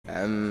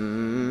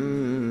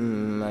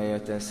عما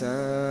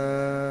يتساءلون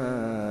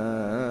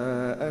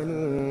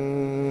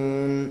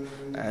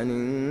عن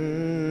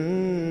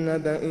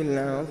النبأ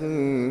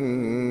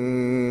العظيم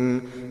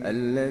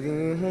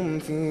الذي هم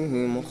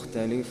فيه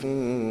مختلفون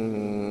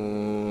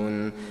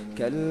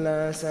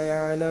كلا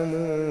سيعلمون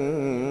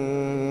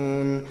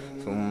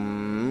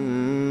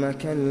ثم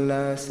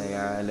كلا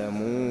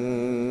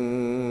سيعلمون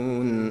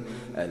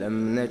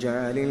ألم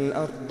نجعل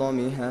الأرض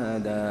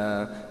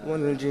مهادا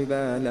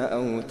والجبال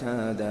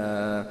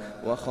أوتادا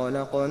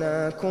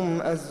وخلقناكم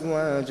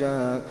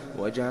أزواجا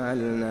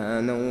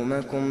وجعلنا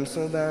نومكم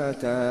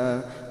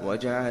سباتا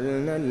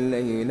وجعلنا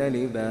الليل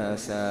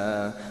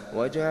لباسا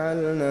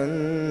وجعلنا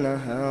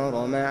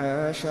النهار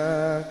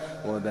معاشا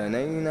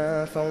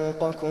وبنينا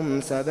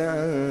فوقكم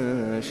سبعا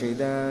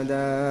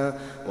شدادا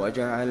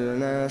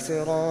وجعلنا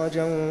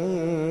سراجا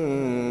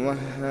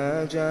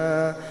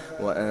وهاجا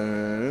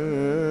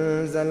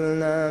وأنزلنا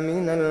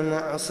من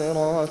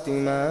المعصرات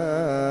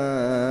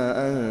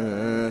ماء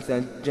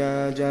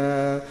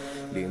ثجاجا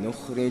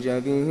لنخرج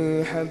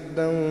به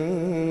حبا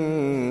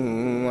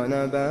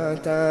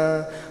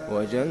ونباتا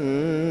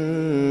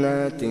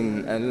وجنات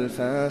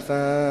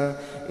ألفافا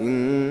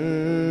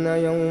إن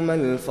يوم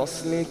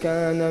الفصل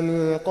كان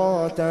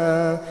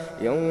ميقاتا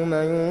يوم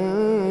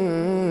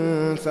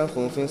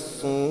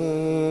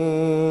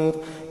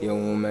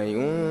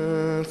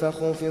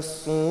ينفخ في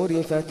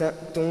الصور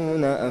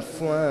فتأتون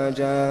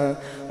أفواجا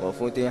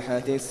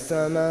وفتحت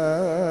السماء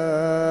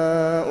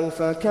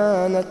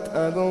فكانت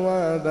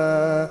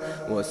أبوابا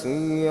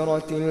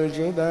وسيرت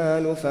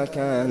الجبال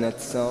فكانت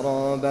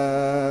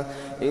سرابا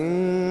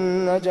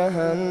إن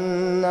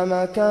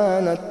جهنم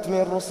كانت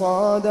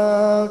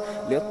مرصادا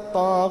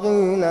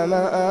للطاغين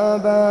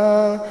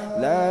مآبا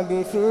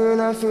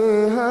لابثين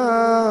فيها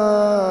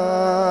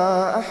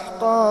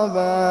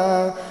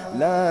أحقابا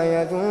لا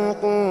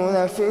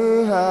يذوقون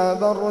فيها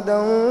بردا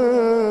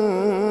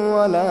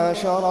ولا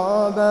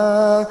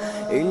شرابا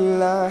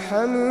إلا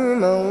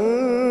حميما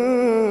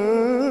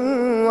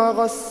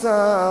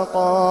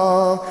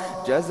وغساقا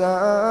جزاء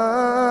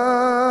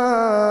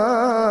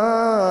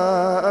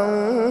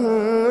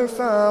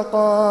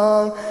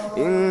وفاقا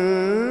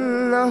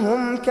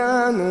إنهم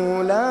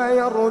كانوا لا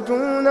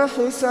يرجون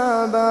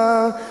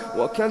حسابا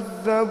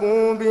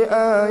وكذبوا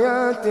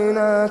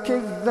بآياتنا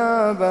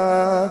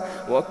كذابا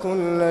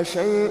وكل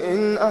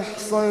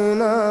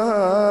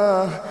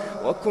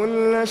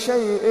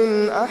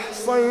شيء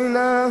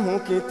أحصيناه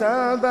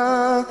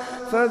كتابا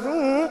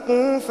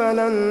فذوقوا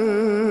فلن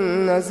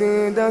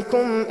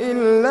نزيدكم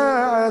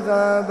إلا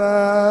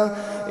عذابا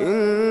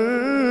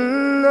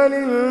إن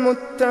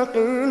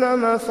للمتقين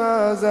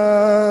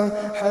مفازا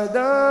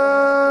حدائق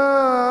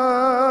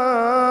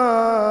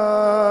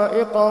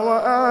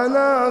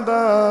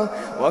وأعنابا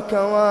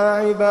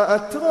وكواعب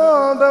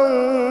أترابا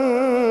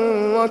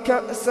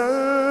وكأسا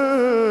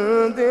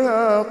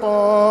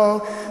دهاقا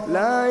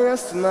لا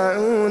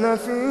يسمعون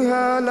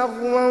فيها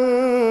لغوا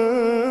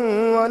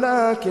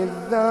ولا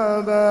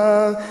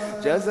كذابا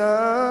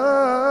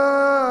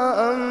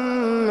جزاء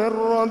من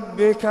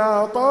ربك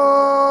عطاء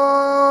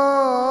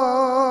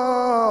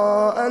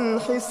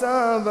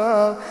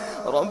حسابا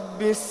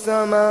رب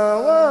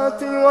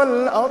السماوات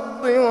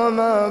والأرض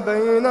وما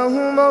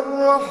بينهما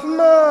الرحمن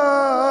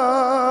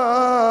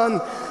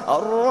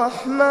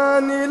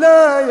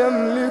لا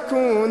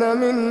يملكون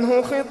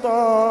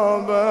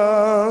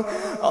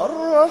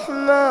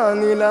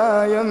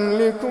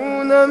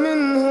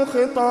منه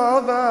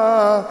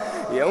خطابا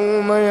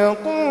يوم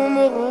يقوم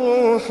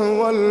الروح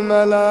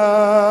والملائكة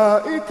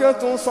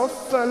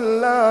صفا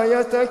لا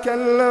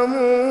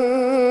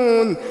يتكلمون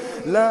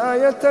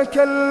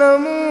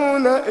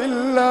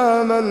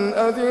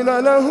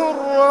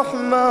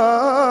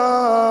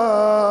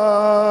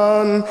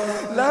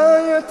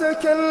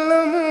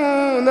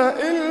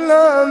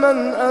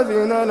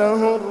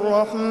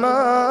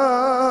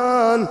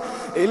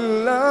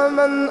إلا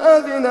من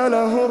أذن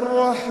له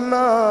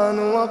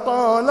الرحمن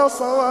وقال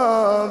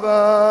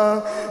صوابا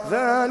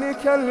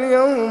ذلك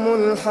اليوم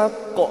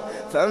الحق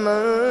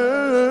فمن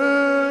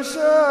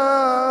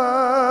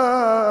شاء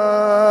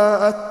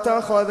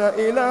اتخذ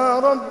إلى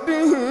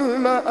ربه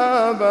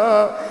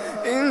مآبا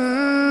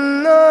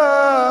إنا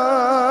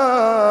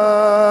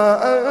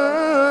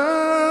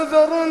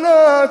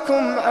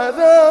أنذرناكم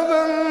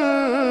عذابا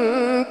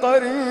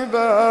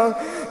قريبا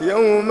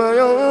يوم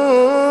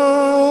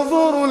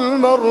ينظر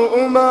المرء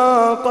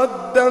ما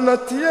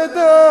قدمت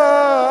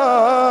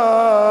يداه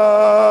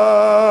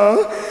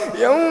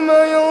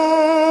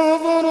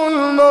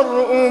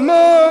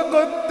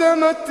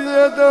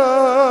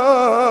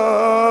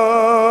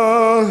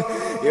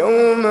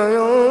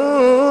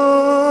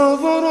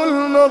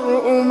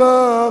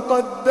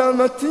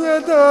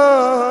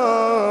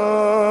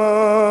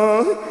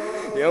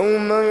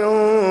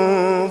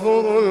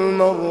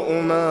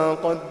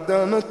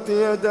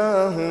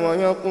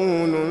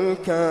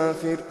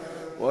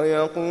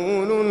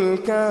ويقول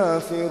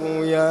الكافر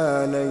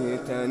يا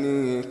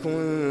ليتني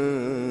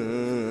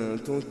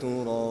كنت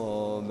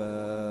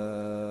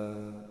ترابا.